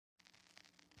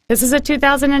This is a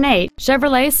 2008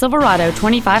 Chevrolet Silverado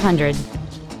 2500.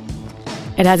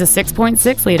 It has a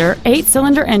 6.6-liter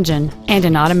 8-cylinder engine and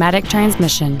an automatic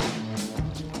transmission.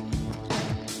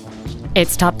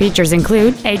 Its top features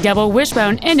include a double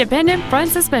wishbone independent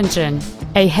front suspension,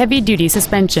 a heavy-duty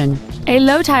suspension, a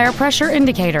low tire pressure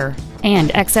indicator, and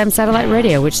XM satellite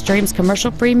radio which streams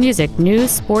commercial-free music, news,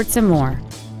 sports, and more.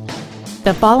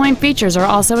 The following features are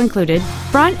also included: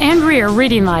 front and rear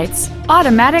reading lights,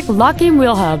 automatic locking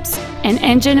wheel hubs, an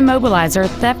engine immobilizer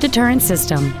theft deterrent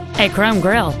system, a chrome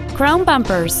grille, chrome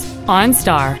bumpers,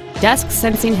 OnStar, dusk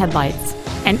sensing headlights,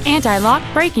 an anti-lock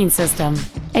braking system,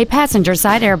 a passenger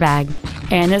side airbag,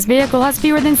 and this vehicle has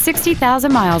fewer than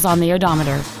 60,000 miles on the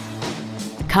odometer.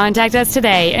 Contact us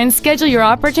today and schedule your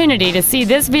opportunity to see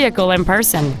this vehicle in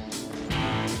person.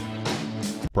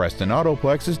 Preston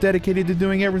Autoplex is dedicated to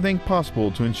doing everything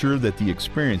possible to ensure that the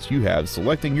experience you have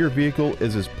selecting your vehicle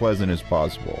is as pleasant as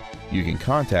possible. You can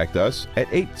contact us at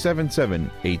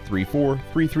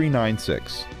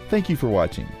 877-834-3396. Thank you for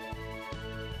watching.